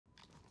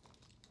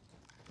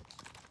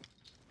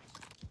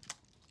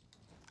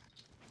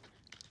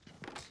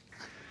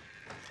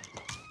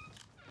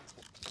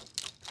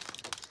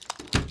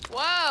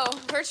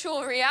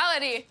virtual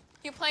reality.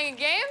 You playing a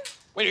game?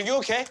 Wait, are you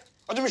okay?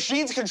 Are the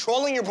machines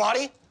controlling your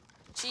body?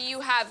 Do you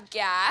have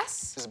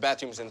gas? His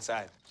bathroom's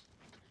inside.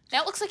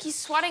 Now it looks like he's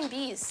swatting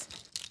bees.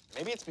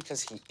 Maybe it's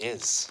because he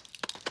is.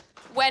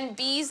 When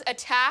bees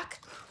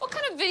attack? What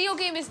kind of video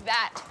game is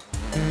that?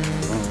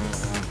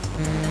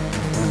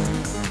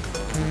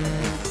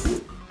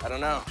 I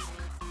don't know.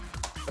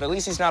 But at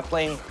least he's not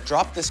playing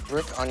drop this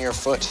brick on your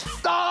foot.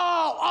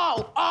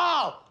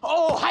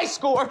 Oh, high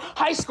score,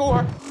 high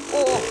score.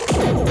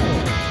 Oh.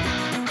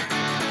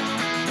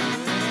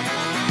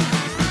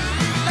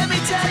 Let me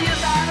tell you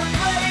about a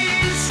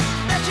place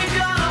that you're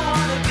gonna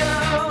wanna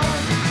go,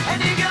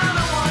 and you're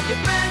gonna want your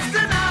friends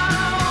to know.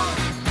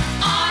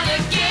 On a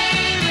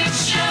gaming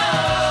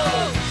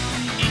show.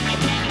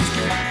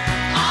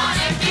 On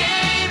a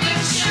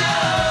gaming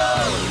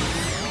show.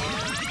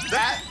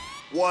 That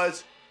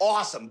was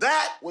awesome.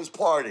 That was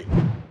party.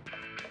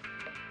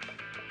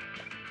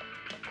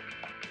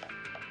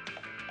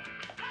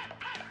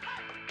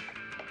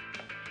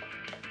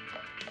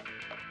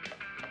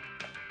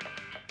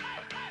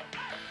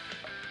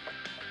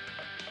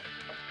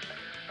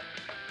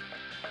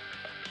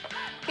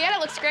 Yeah, it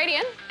looks great,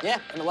 Ian. Yeah,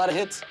 and a lot of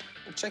hits.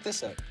 Check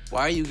this out.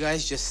 Why are you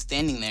guys just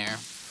standing there?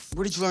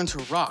 Where did you learn to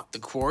rock? The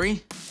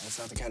quarry? That's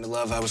not the kind of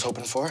love I was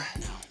hoping for.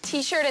 No.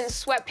 T-shirt and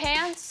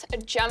sweatpants, a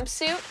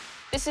jumpsuit.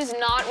 This is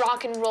not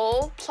rock and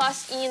roll.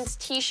 Plus, Ian's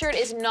T-shirt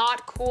is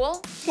not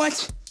cool.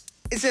 What?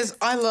 It says,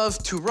 I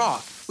love to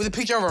rock, with a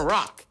picture of a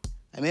rock.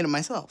 I made it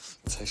myself.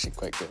 It's actually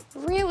quite good.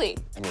 Really?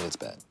 I mean, it's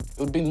bad. It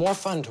would be more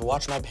fun to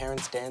watch my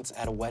parents dance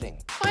at a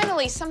wedding.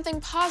 Finally,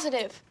 something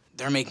positive.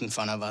 They're making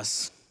fun of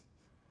us.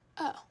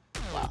 Oh,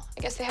 well,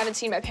 I guess they haven't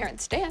seen my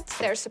parents dance.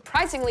 They're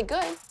surprisingly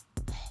good.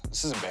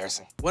 This is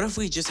embarrassing. What if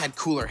we just had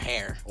cooler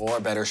hair? Or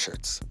better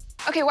shirts.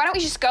 Okay, why don't we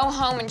just go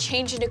home and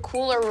change into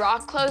cooler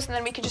rock clothes, and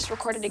then we could just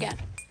record it again?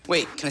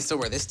 Wait, can I still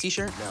wear this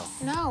T-shirt? No.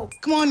 No.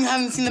 Come on, you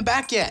haven't seen the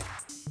back yet.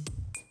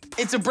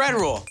 It's a bread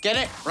roll. Get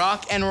it?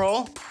 Rock and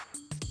roll.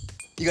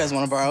 You guys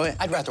want to borrow it?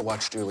 I'd rather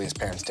watch Julia's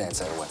parents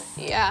dance at a wedding.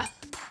 Yeah.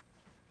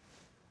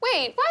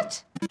 Wait,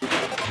 what?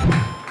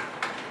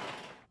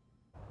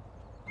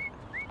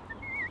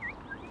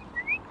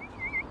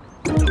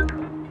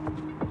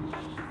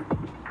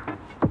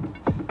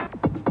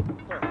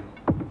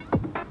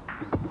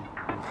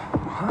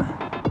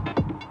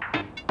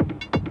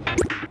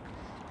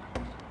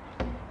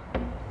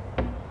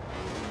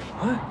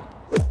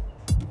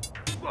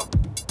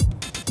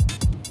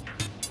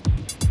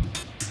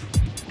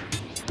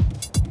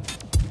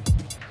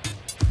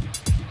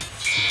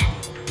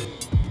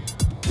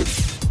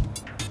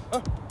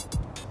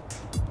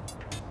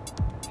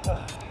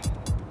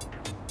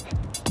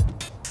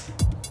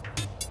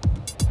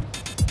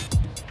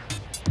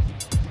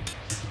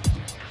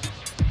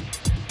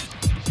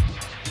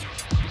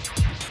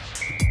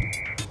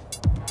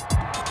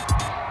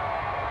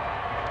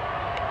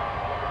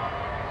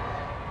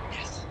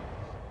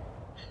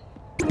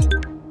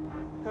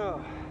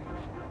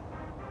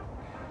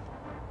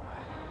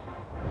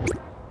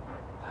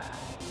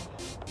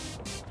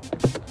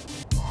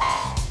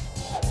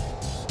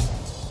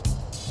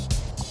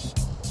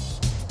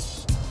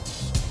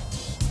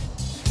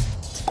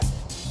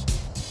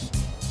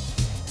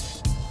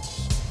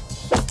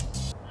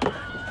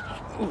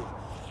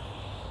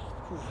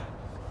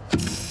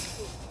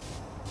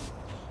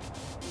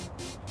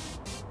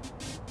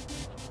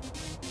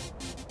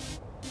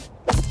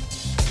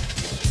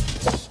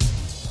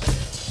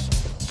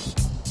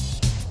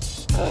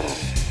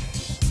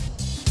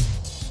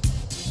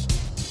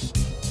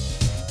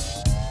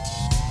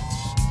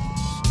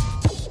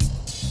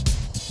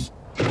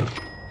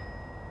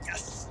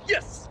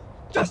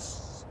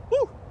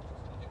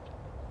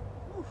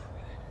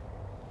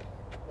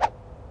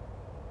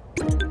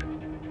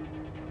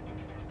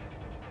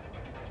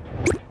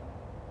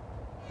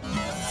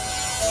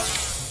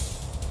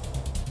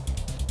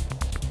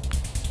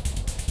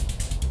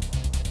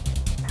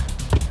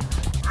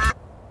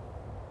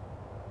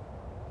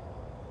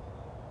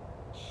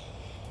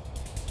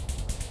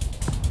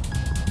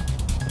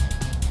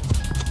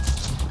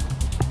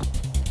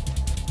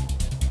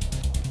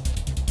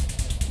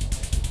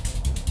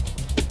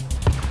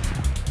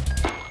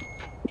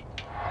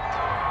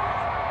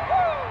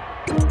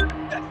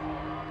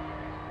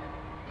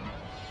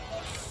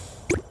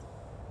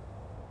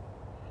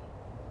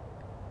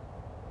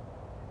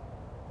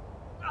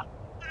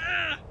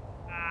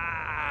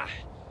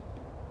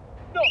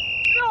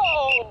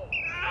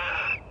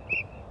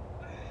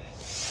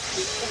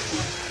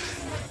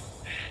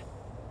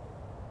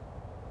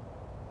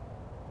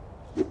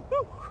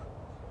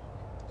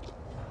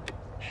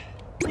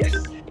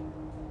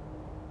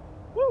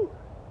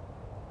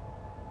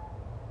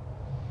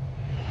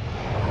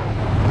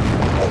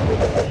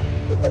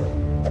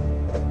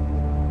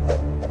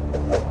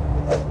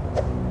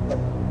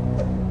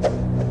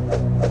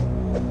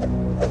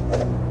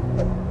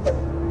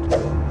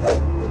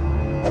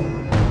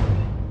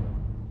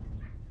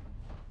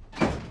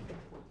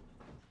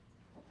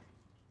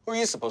 Who are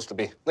you supposed to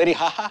be? Lady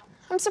Haha?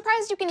 I'm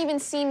surprised you can even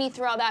see me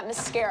through all that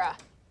mascara.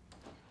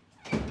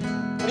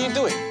 are you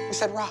doing? We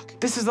said rock.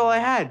 This is all I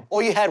had.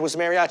 All you had was a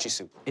mariachi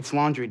suit. It's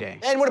laundry day.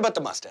 And what about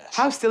the mustache?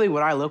 How silly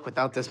would I look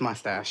without this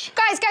mustache?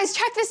 Guys,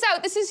 check this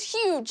out. This is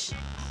huge.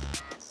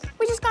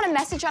 We just got a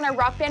message on our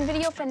rock band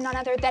video from none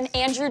other than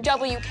Andrew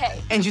WK.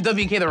 Andrew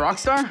WK, the rock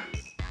star?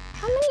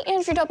 How many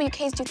Andrew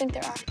WKs do you think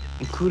there are?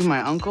 Including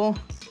my uncle?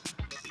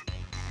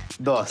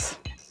 Dos.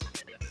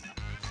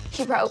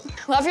 He wrote,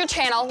 love your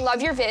channel,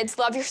 love your vids,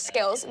 love your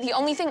skills. The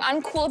only thing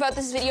uncool about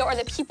this video are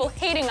the people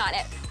hating on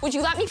it. Would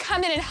you let me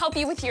come in and help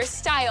you with your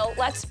style?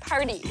 Let's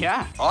party.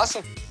 Yeah.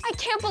 Awesome. I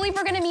can't believe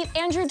we're gonna meet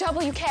Andrew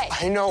WK.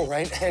 I know,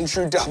 right?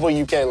 Andrew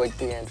WK, like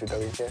the Andrew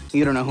WK.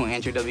 You don't know who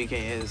Andrew WK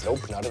is?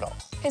 Nope, not at all.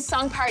 His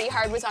song Party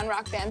Hard was on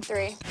Rock Band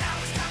 3.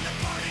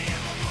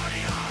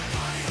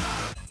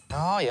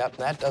 Oh, yep,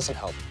 that doesn't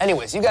help.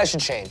 Anyways, you guys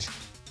should change.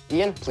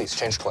 Ian, please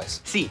change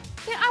twice. See.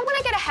 You know, I want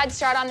to get a head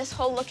start on this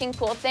whole looking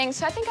cool thing,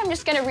 so I think I'm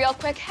just gonna real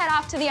quick head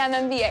off to the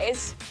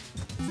MMVAs.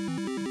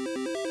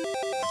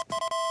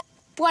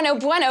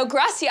 Bueno,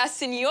 gracias,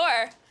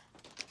 senor.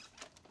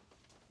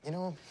 You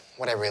know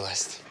what I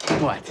realized?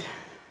 What?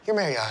 You're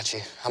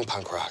mariachi, I'm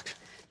punk rock.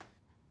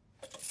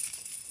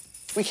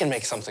 We can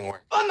make something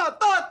work. Oh,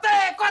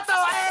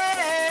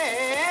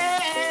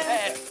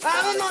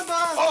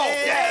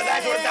 yeah,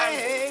 that's what time.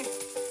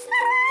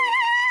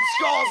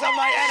 Skulls of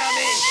my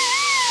enemies.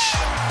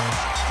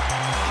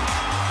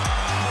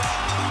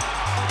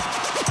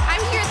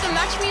 I'm here at the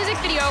Much Music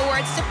Video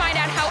Awards to find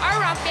out how our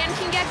rock band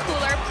can get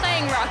cooler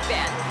playing rock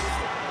band.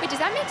 Wait, does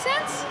that make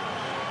sense?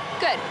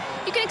 Good.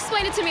 You can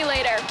explain it to me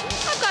later.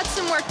 I've got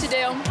some work to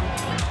do.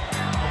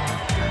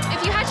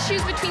 If you had to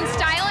choose between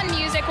style and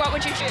music, what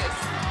would you choose?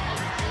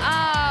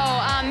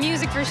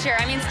 Music for sure.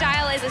 I mean,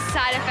 style is a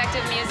side effect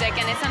of music,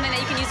 and it's something that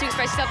you can use to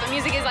express yourself, but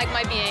music is like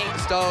my being.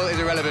 Style is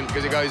irrelevant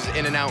because it goes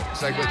in and out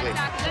so quickly.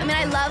 I mean,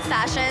 I love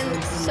fashion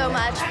so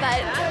much,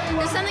 but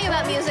there's something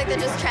about music that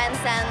just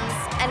transcends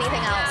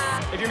anything else.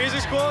 If your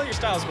music's cool, your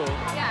style's cool.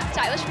 Yeah,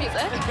 stylish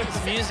music.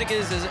 Music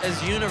is as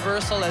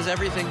universal as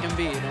everything can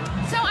be, you know?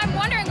 So I'm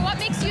wondering, what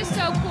makes you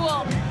so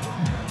cool?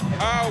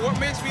 What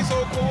makes me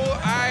so cool?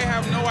 I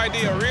have no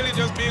idea. Really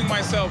just being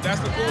myself.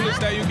 That's the coolest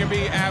that you can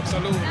be,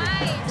 absolutely.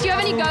 Do you have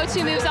any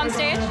go-to moves on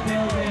stage?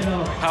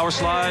 Power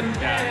slide.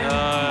 A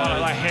lot of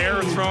like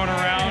hair thrown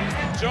around.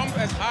 Jump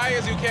as high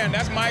as you can.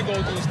 That's my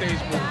go-to stage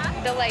move.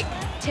 The like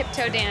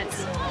tiptoe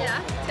dance. Yeah.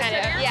 Kind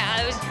of. Yeah,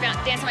 I was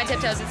dancing my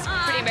tiptoes. It's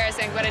pretty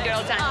embarrassing, but I do it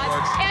all the time.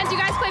 And do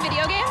you guys play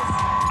video games?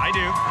 I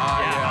do.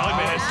 Yeah, I'll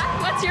admit it.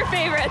 What's your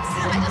favorites?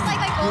 I just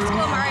like old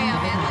school Mario,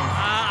 man.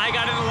 I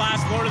got into the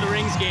last Lord of the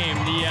Rings game,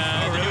 the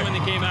new one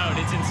that came out.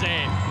 It's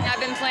insane. I've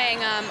been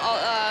playing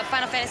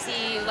Final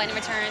Fantasy Lightning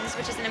Returns,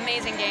 which is an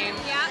amazing game.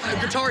 Yeah.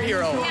 Guitar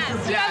Hero.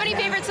 Do you have any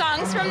favorite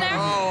songs from there?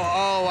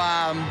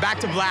 Back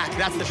to Black,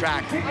 that's the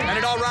track. And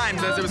it all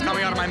rhymes as it was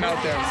coming out of my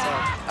mouth there, so.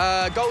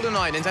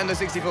 GoldenEye, Nintendo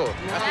 64.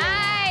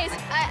 Nice.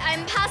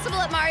 I'm passable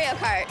at Mario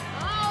Kart.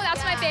 Oh,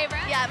 that's my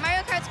favorite. Yeah,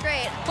 Mario Kart's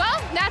great.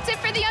 Well, that's it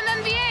for the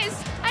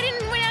MMVAs. I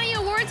didn't win any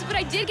awards, but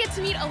I did get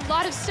to meet a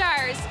lot of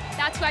stars.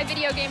 That's why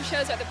video game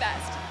shows are the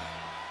best.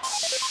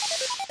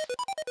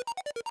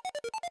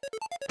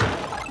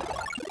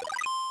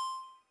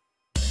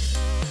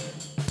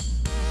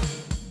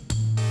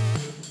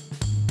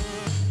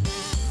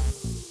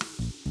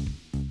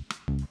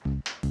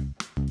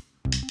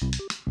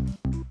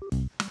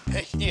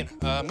 Hey, Ian,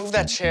 move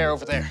that chair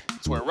over there.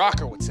 It's where a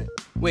rocker would sit.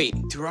 Wait,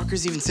 do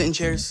rockers even sit in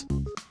chairs?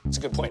 That's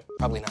a good point.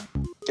 Probably not.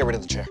 Get rid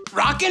of the chair.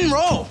 Rock and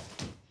roll!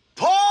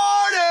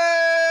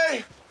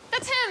 Party!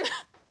 That's him.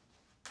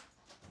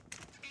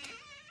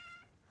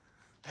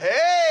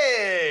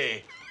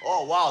 Hey!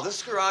 Oh, wow,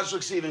 this garage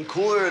looks even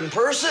cooler in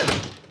person.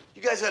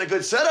 You guys had a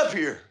good setup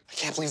here. I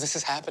can't believe this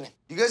is happening.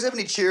 You guys have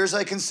any chairs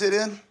I can sit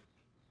in?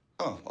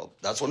 Oh, well,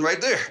 that's one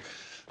right there.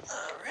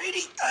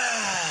 Alrighty.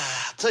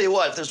 I'll tell you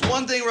what, if there's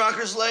one thing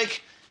rockers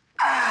like,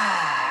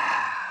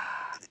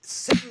 it's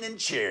sitting in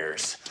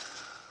chairs.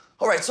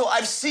 All right, so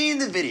I've seen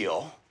the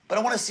video, but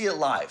I want to see it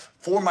live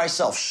for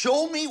myself.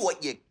 Show me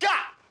what you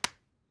got.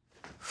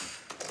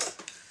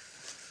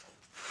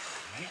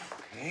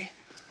 Okay.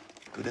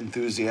 Good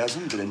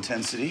enthusiasm, good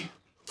intensity.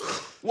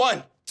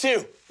 1,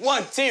 2,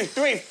 1, 2,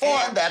 3, 4.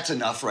 And that's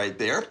enough right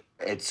there.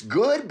 It's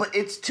good, but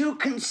it's too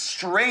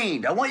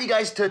constrained. I want you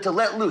guys to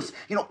let loose.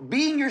 You know,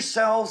 being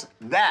yourselves,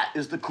 that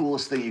is the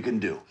coolest thing you can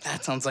do.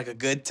 That sounds like a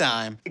good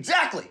time.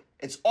 Exactly.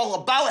 It's all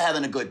about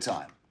having a good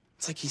time.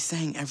 It's like he's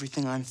saying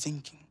everything I'm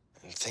thinking.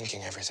 I'm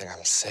thinking everything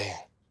I'm saying.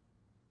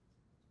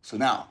 So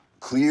now,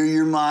 clear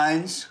your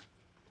minds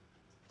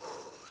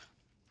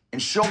and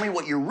show me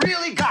what you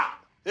really got.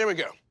 Here we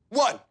go.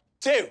 1,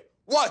 2,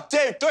 1,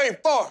 2, 3,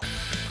 4.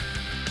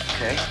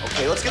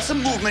 Okay, let's get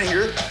some movement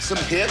here. Some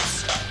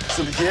hips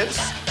and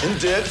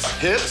dips,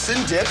 hips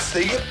and dips.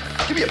 There you go.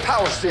 Give me a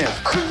power stance.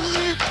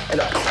 And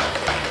up.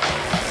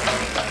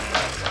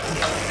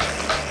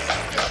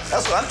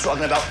 That's what I'm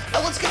talking about.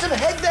 Now let's get some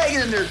head banging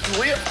in there,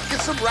 Julia.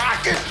 Get some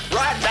rocking.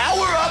 Right, now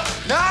we're up.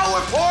 Now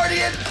we're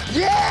partying.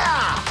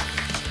 Yeah!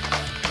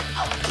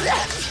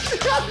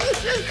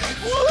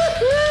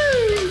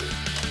 Woohoo!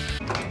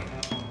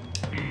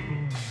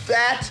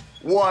 That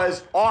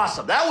was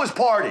awesome. That was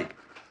party.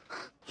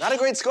 Not a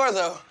great score,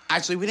 though.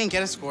 Actually, we didn't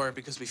get a score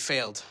because we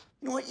failed.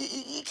 You know what?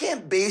 You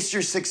can't base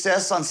your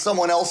success on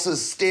someone else's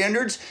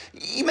standards.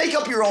 You make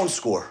up your own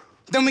score.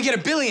 Then we get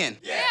 $1 billion.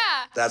 Yeah.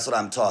 That's what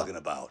I'm talking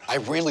about. I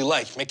really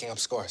like making up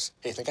scores.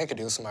 Hey, you think I could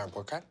do this on my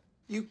report card?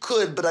 You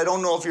could, but I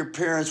don't know if your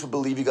parents would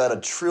believe you got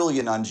 $1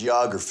 trillion on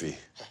geography.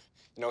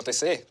 You know what they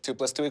say, 2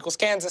 + 2 =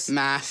 Kansas.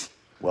 Math.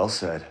 Well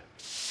said.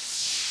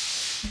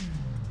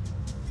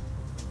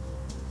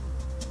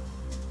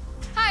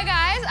 Hi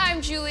guys,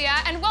 I'm Julia,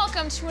 and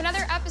welcome to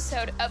another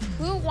episode of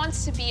Who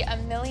Wants to Be a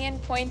Million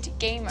Point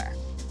Gamer?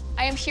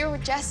 I am here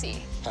with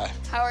Jesse. Hi.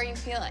 How are you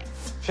feeling?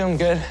 Feeling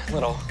good. A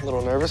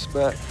little nervous,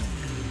 but I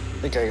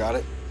think I got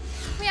it.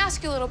 Let me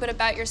ask you a little bit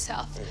about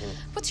yourself.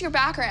 What's your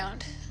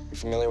background? You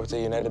familiar with the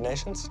United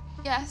Nations?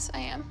 Yes, I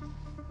am.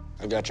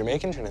 I've got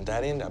Jamaican,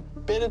 Trinidadian, a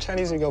bit of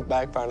Chinese to go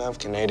back far enough,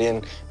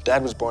 Canadian.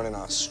 Dad was born in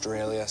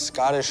Australia,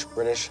 Scottish,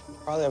 British,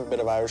 probably have a bit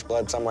of Irish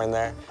blood somewhere in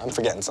there. I'm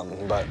forgetting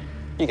something, but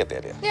you get the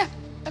idea. Yeah,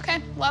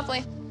 okay,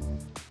 lovely.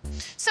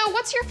 So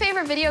what's your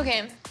favorite video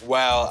game?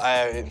 Well,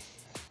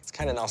 it's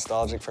kind of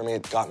nostalgic for me.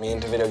 It got me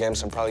into video games,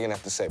 so I'm probably gonna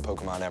have to say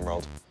Pokemon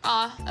Emerald.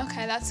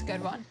 Okay, that's a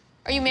good one.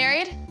 Are you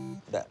married?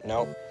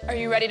 No. Are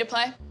you ready to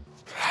play?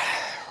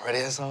 Ready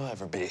as I'll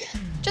ever be.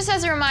 Just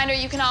as a reminder,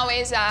 you can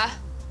always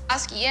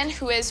ask Ian,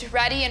 who is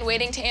ready and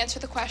waiting to answer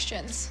the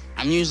questions.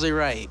 I'm usually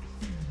right.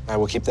 I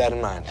will keep that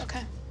in mind.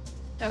 Okay.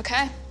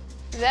 Okay.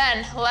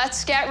 Then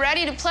let's get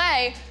ready to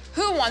play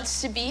Who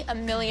Wants to Be a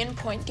Million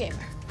Point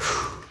Gamer?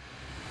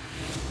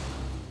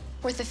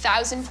 Worth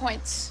 1,000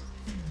 points.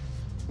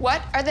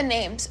 What are the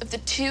names of the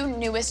 2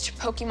 newest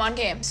Pokemon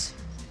games?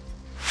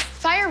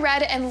 Fire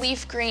Red and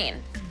Leaf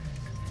Green.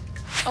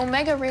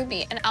 Omega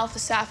Ruby and Alpha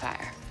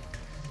Sapphire.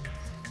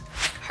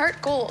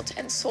 Heart Gold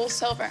and Soul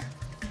Silver.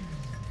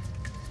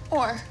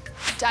 Or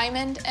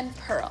Diamond and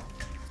Pearl.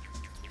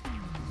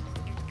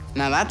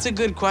 Now, that's a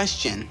good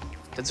question.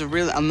 That's a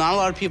really, not a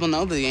lot of people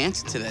know the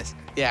answer to this.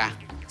 Yeah.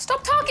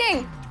 Stop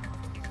talking!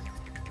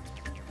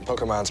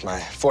 Pokemon's my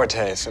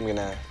forte, so I'm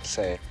gonna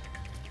say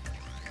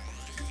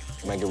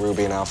Omega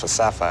Ruby and Alpha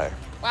Sapphire.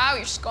 Wow,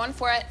 you're just going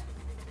for it.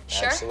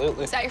 Sure?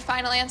 Absolutely. Is that your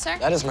final answer?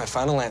 That is my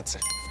final answer.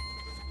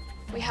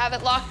 We have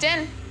it locked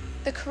in.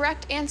 The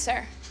correct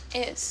answer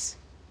is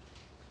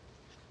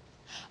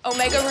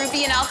Omega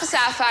Ruby and Alpha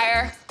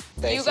Sapphire.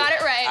 Thank you. Got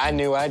it right. I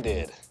knew I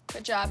did.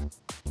 Good job.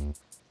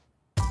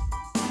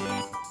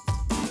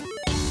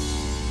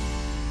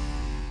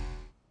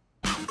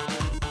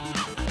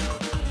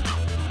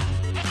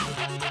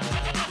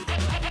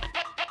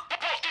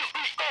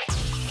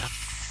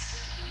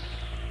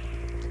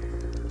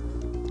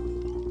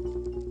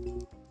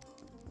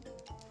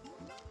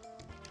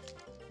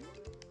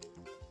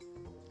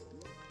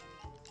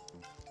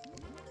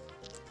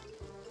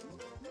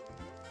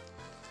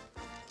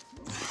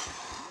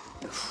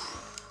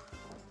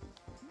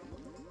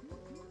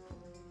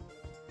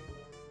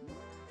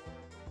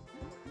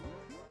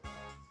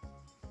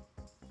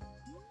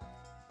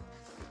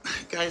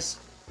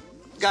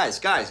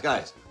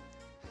 Guys.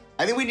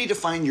 I think we need to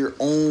find your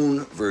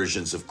own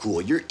versions of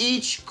cool. You're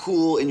each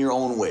cool in your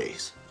own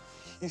ways.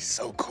 He's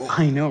so cool.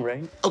 I know,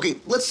 right? Okay,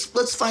 let's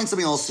find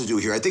something else to do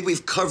here. I think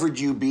we've covered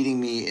you beating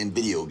me in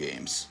video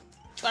games.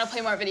 Do you want to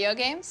play more video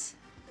games?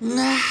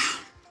 Nah.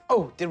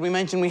 Oh, did we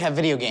mention we have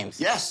video games?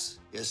 Yes,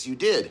 you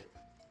did.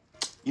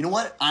 You know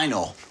what? I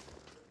know.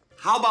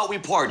 How about we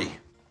party?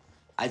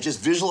 I just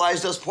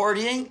visualized us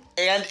partying,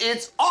 and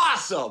it's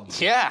awesome!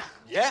 Yeah.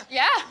 Yeah?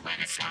 Yeah. When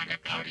it's time to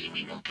party,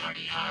 we will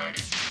party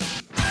hard.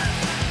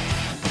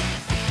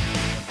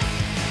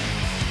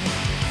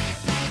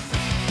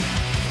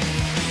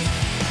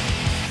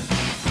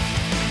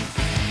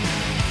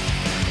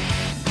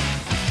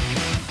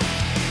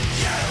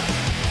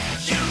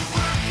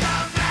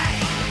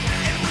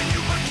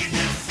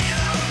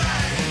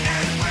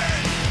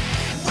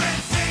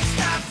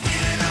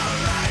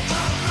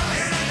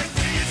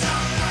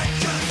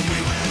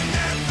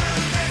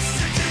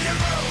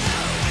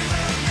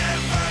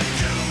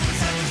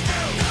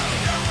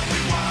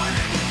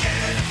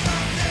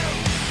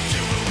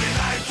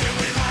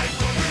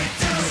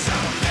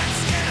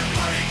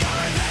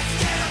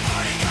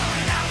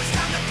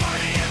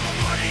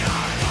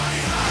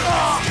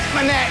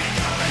 My neck.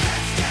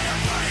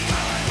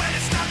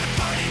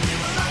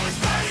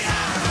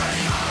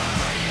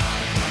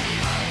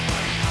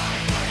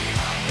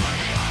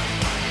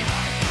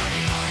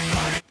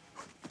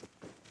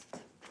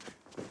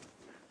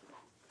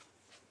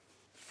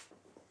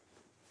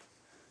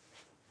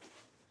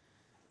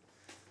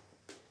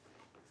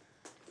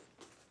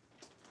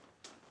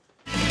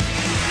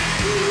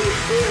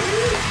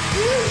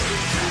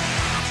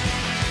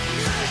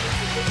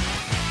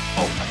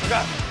 Oh, I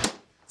forgot.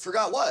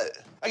 Forgot what?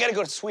 I gotta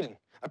go to Sweden.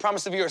 I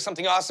promised the viewers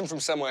something awesome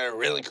from somewhere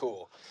really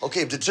cool.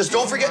 Okay, just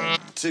don't forget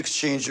to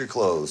exchange your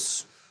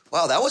clothes.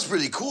 Wow, that was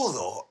pretty cool,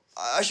 though.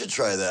 I should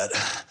try that.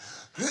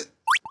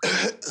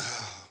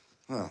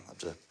 Well, I'll have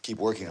to keep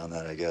working on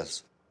that, I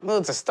guess. Well,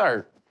 it's a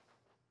start.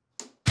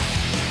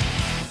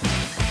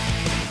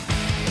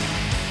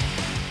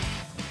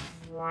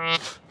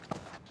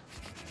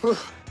 Whew.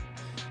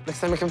 Next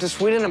time I come to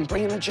Sweden, I'm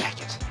bringing a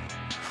jacket.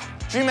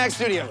 DreamHack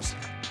Studios.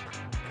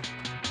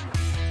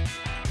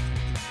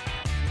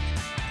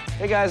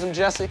 Hey guys, I'm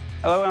Jesse.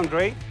 Hello, I'm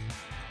Dre.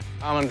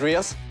 I'm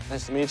Andreas.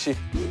 Nice to meet you.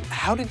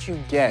 How did you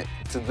get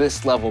to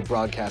this level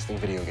broadcasting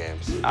video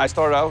games? I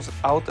started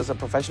out as a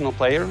professional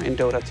player in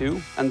Dota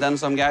 2, and then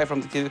some guy from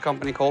the TV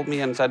company called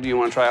me and said, do you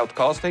want to try out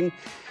casting?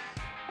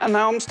 And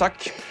now I'm stuck.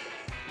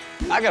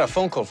 I got a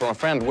phone call from a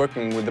friend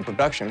working with the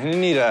production. He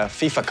needed a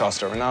FIFA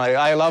caster, and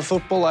I love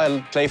football, I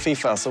play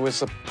FIFA, so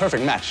it's a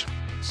perfect match.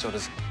 So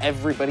does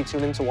everybody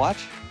tune in to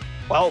watch?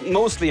 Well,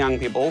 mostly young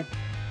people.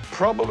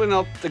 Probably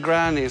not the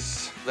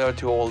grannies. They're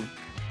too old.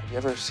 Have you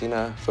ever seen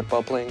a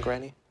football-playing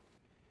granny?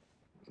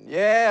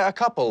 Yeah, a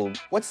couple.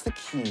 What's the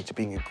key to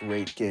being a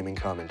great gaming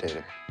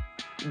commentator?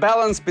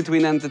 Balance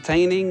between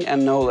entertaining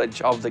and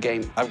knowledge of the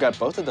game. I've got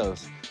both of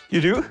those.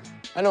 You do?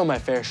 I know my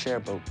fair share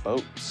about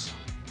boats.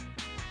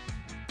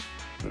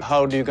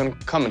 How do you gonna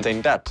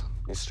commentate that?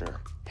 Mr.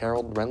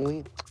 Harold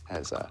Renly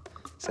has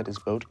set his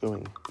boat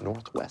going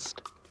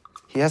northwest.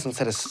 He hasn't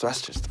set his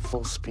thrusters to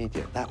full speed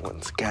yet. That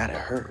one's gotta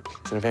hurt.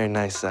 It's in a very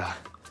nice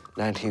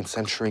 19th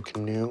century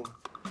canoe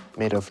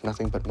made of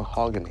nothing but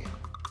mahogany.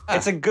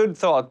 It's a good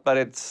thought, but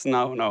it's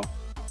no.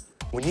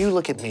 When you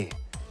look at me,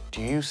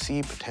 do you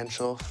see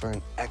potential for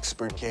an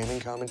expert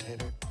gaming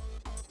commentator?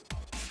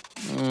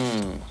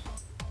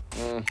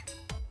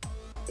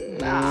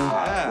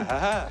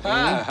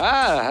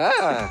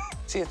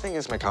 See, the thing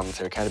is, my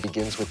commentary kind of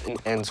begins with and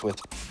ends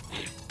with,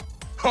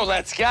 oh,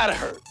 that's gotta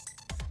hurt.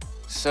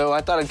 So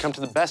I thought I'd come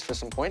to the best for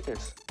some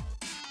pointers.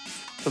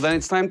 So then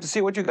it's time to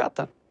see what you got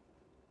then.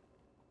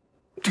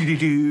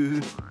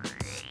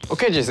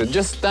 Okay, Jason,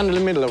 just stand in the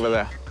middle over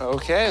there.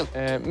 Okay.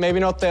 Maybe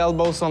not the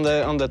elbows on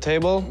the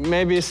table.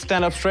 Maybe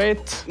stand up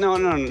straight. No.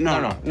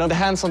 No, the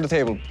hands on the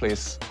table,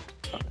 please.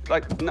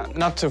 Like, no.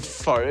 Not too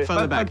far.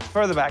 Further back.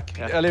 Further back.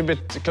 Yeah. A little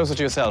bit closer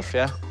to yourself,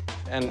 yeah?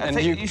 And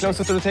you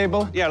closer to the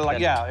table? Yeah, like,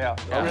 yeah.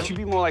 It should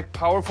be more like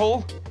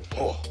powerful.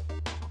 Oh.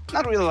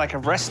 Not really like a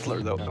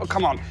wrestler, though. Oh,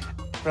 come on.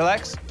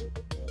 Relax.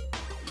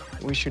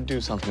 We should do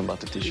something about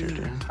the t-shirt.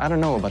 Yeah? I don't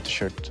know about the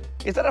shirt.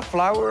 Is that a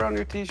flower on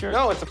your t-shirt?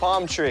 No, it's a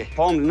palm tree.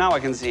 Palm, now I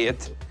can see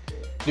it.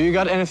 Do you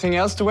got anything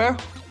else to wear?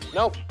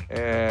 Nope.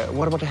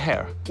 What about the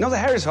hair? No, the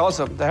hair is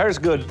awesome. The hair is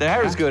good. The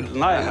hair is good.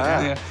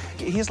 Yeah.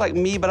 He's like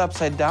me, but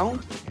upside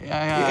down.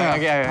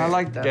 Yeah. I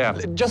like that. Yeah.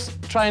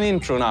 Just try an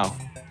intro now.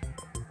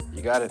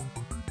 You got it.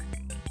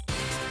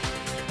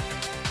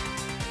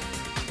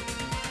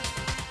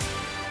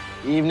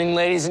 Evening,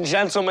 ladies and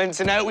gentlemen.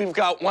 Tonight we've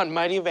got one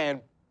mighty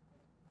event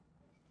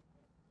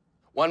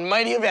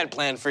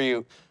planned for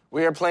you.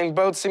 We are playing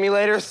Boat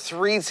Simulator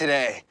 3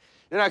 today.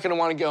 You're not gonna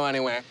wanna go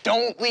anywhere.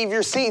 Don't leave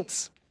your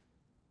seats.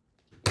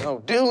 No,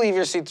 do leave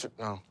your seats.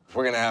 No,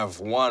 we're gonna have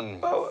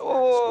one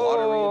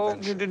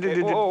squattery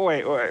adventure. Oh,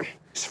 wait.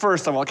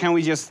 First of all, can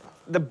we just,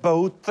 the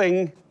boat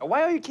thing?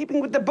 Why are you keeping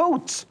with the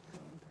boats?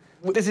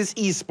 This is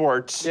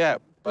esports. Yeah.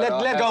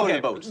 Let go of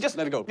the boat. Just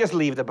let it go. Just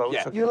leave the boat.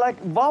 Yeah. You're like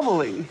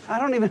wobbling. I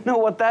don't even know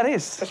what that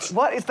is.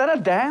 What, is that a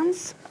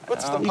dance?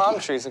 What's the palm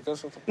trees that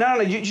goes with them?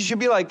 No, you should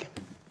be like,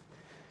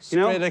 you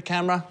know? Spray the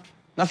camera.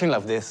 Nothing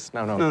like this.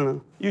 No.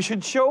 No. You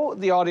should show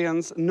the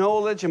audience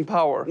knowledge and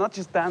power, not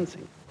just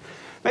dancing.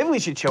 Maybe we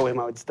should show him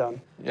how it's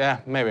done. Yeah,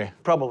 maybe.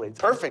 Probably.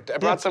 Perfect. I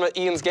brought some of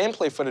Ian's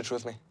gameplay footage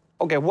with me.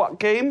 Okay, what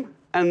game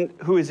and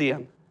who is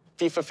Ian?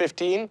 FIFA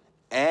 15,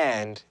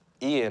 and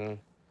Ian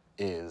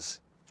is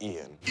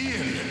Ian.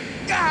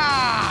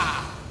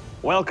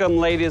 Welcome,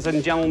 ladies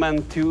and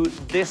gentlemen, to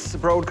this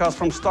broadcast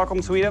from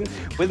Stockholm, Sweden.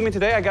 With me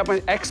today, I got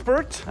my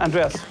expert,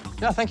 Andreas.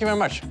 Yeah, thank you very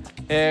much.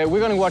 We're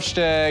going to watch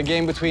the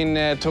game between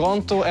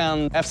Toronto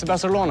and FC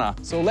Barcelona.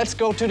 So let's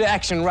go to the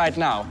action right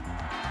now.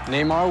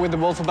 Neymar with the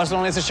ball for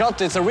Barcelona. It's a shot.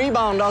 It's a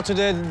rebound out to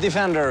the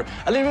defender.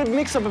 A little bit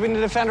mix-up between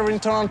the defender in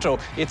Toronto.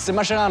 It's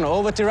Mascherano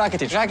over to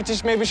Rakitic.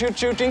 Rakitic maybe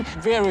shooting.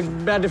 Very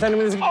bad defender.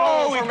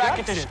 Oh, from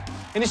Rakitic.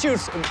 And he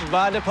shoots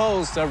by the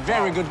post. A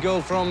very good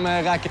goal from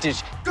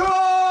Rakitic. Goal!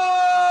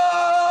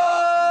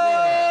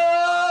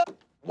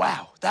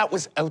 Wow, that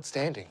was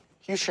outstanding.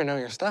 You sure know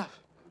your stuff.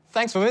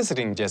 Thanks for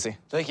visiting, Jesse.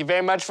 Thank you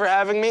very much for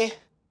having me,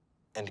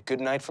 and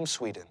good night from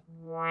Sweden.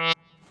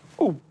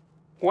 Oh,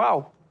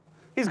 wow.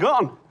 He's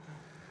gone.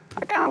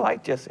 I kind of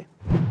like Jesse.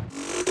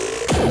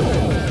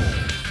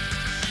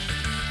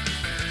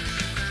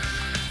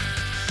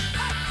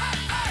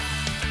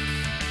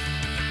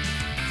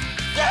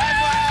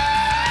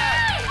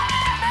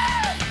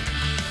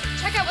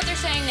 Check out what they're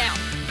saying now.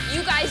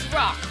 You guys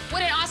rock.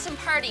 What an awesome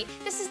party.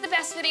 This is the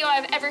best video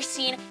I've ever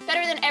seen,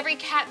 better than every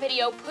cat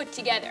video put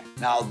together.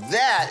 Now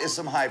that is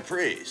some high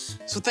praise.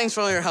 So thanks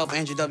for all your help,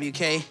 Andrew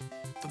WK.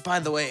 But by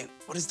the way,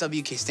 what does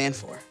WK stand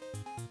for?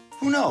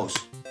 Who knows?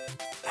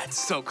 That's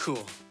so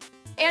cool.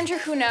 Andrew,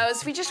 who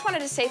knows? We just wanted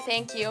to say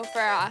thank you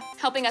for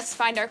helping us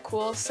find our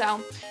cool.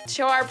 So to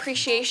show our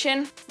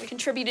appreciation, we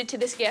contributed to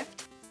this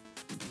gift.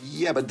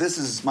 Yeah, but this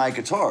is my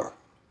guitar.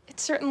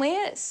 It certainly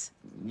is.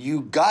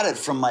 You got it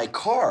from my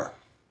car.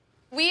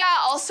 We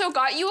also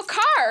got you a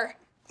car.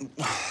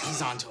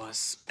 He's on to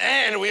us.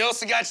 And we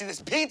also got you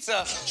this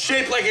pizza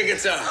shaped like a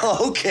guitar.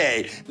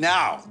 Okay,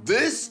 now,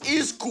 this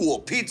is cool.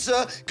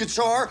 Pizza,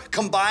 guitar,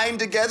 combined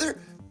together.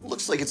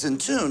 Looks like it's in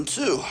tune,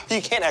 too.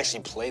 You can't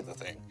actually play the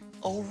thing.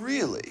 Oh,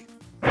 really?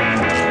 How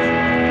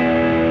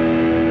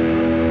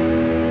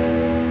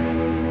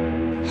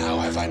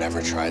have I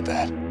never tried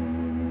that?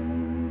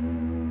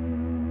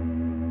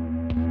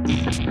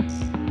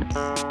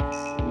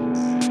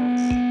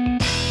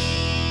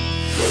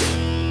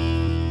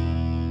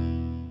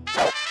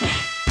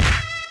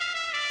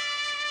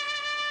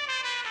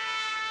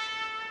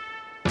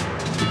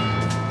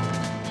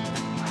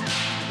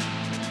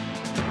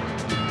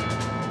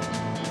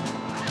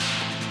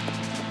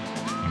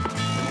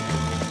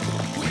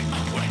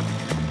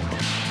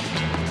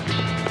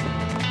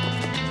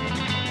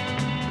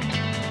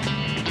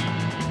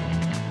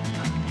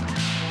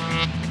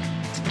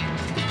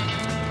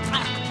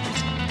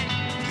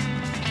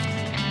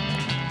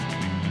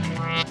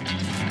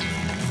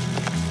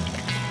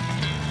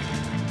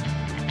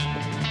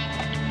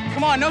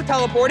 Come on, no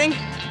teleporting. You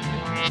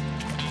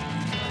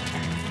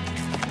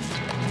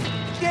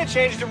can't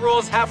change the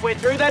rules halfway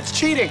through. That's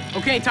cheating.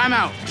 Okay,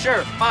 timeout.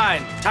 Sure,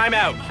 fine. Time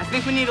out. I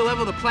think we need to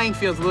level the playing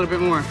fields a little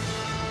bit more.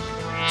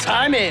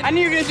 Time in. I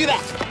knew you were gonna do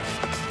that.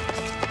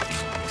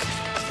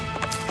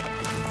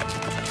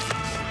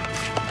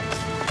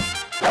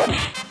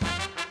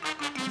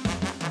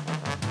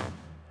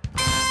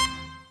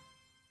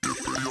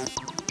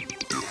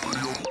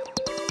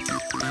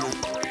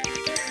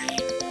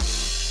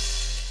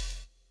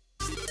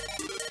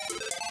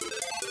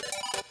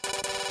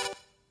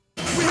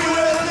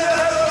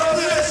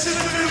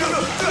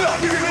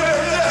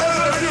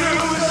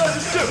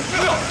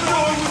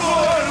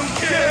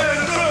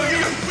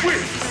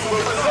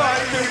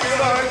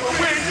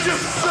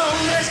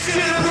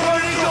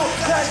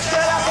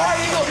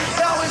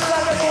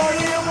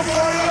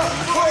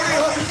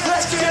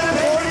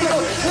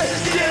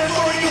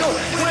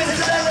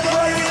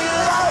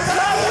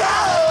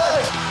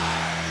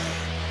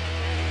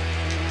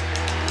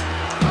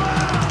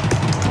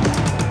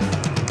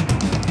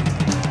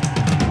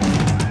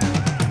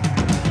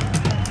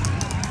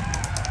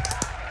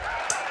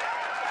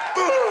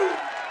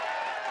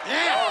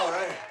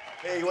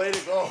 Hey, way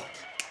to go.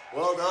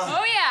 Well done.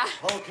 Oh,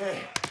 yeah.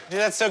 Okay. Dude,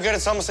 that's so good.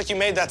 It's almost like you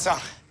made that song.